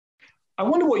I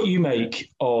wonder what you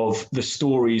make of the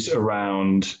stories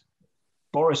around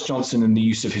Boris Johnson and the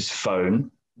use of his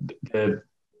phone, the,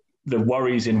 the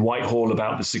worries in Whitehall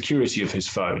about the security of his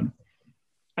phone,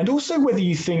 and also whether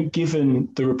you think, given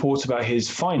the reports about his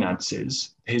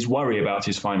finances, his worry about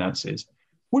his finances,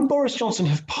 would Boris Johnson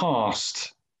have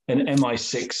passed an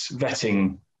MI6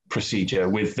 vetting procedure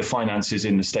with the finances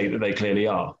in the state that they clearly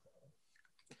are?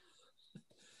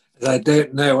 I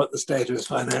don't know what the state of his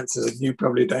finances is, and you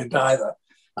probably don't either.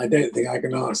 I don't think I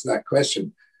can answer that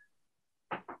question.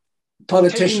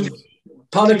 Politicians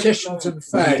and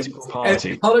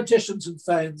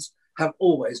phones have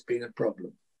always been a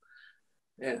problem.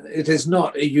 It is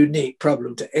not a unique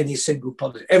problem to any single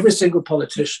politician. Every single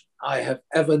politician I have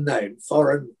ever known,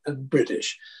 foreign and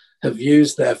British, have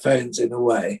used their phones in a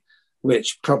way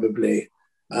which probably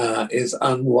is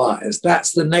unwise.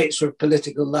 That's the nature of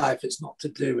political life. It's not to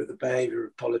do with the behavior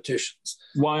of politicians.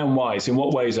 Why unwise? In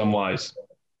what ways unwise?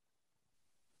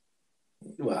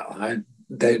 Well, I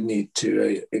don't need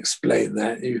to explain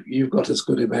that. You've got as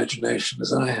good imagination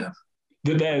as I have.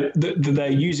 That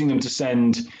they're using them to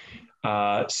send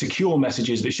secure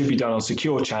messages that should be done on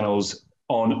secure channels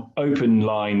on open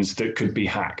lines that could be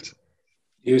hacked.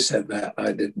 You said that,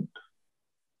 I didn't.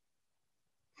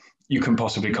 You can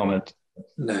possibly comment.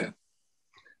 No.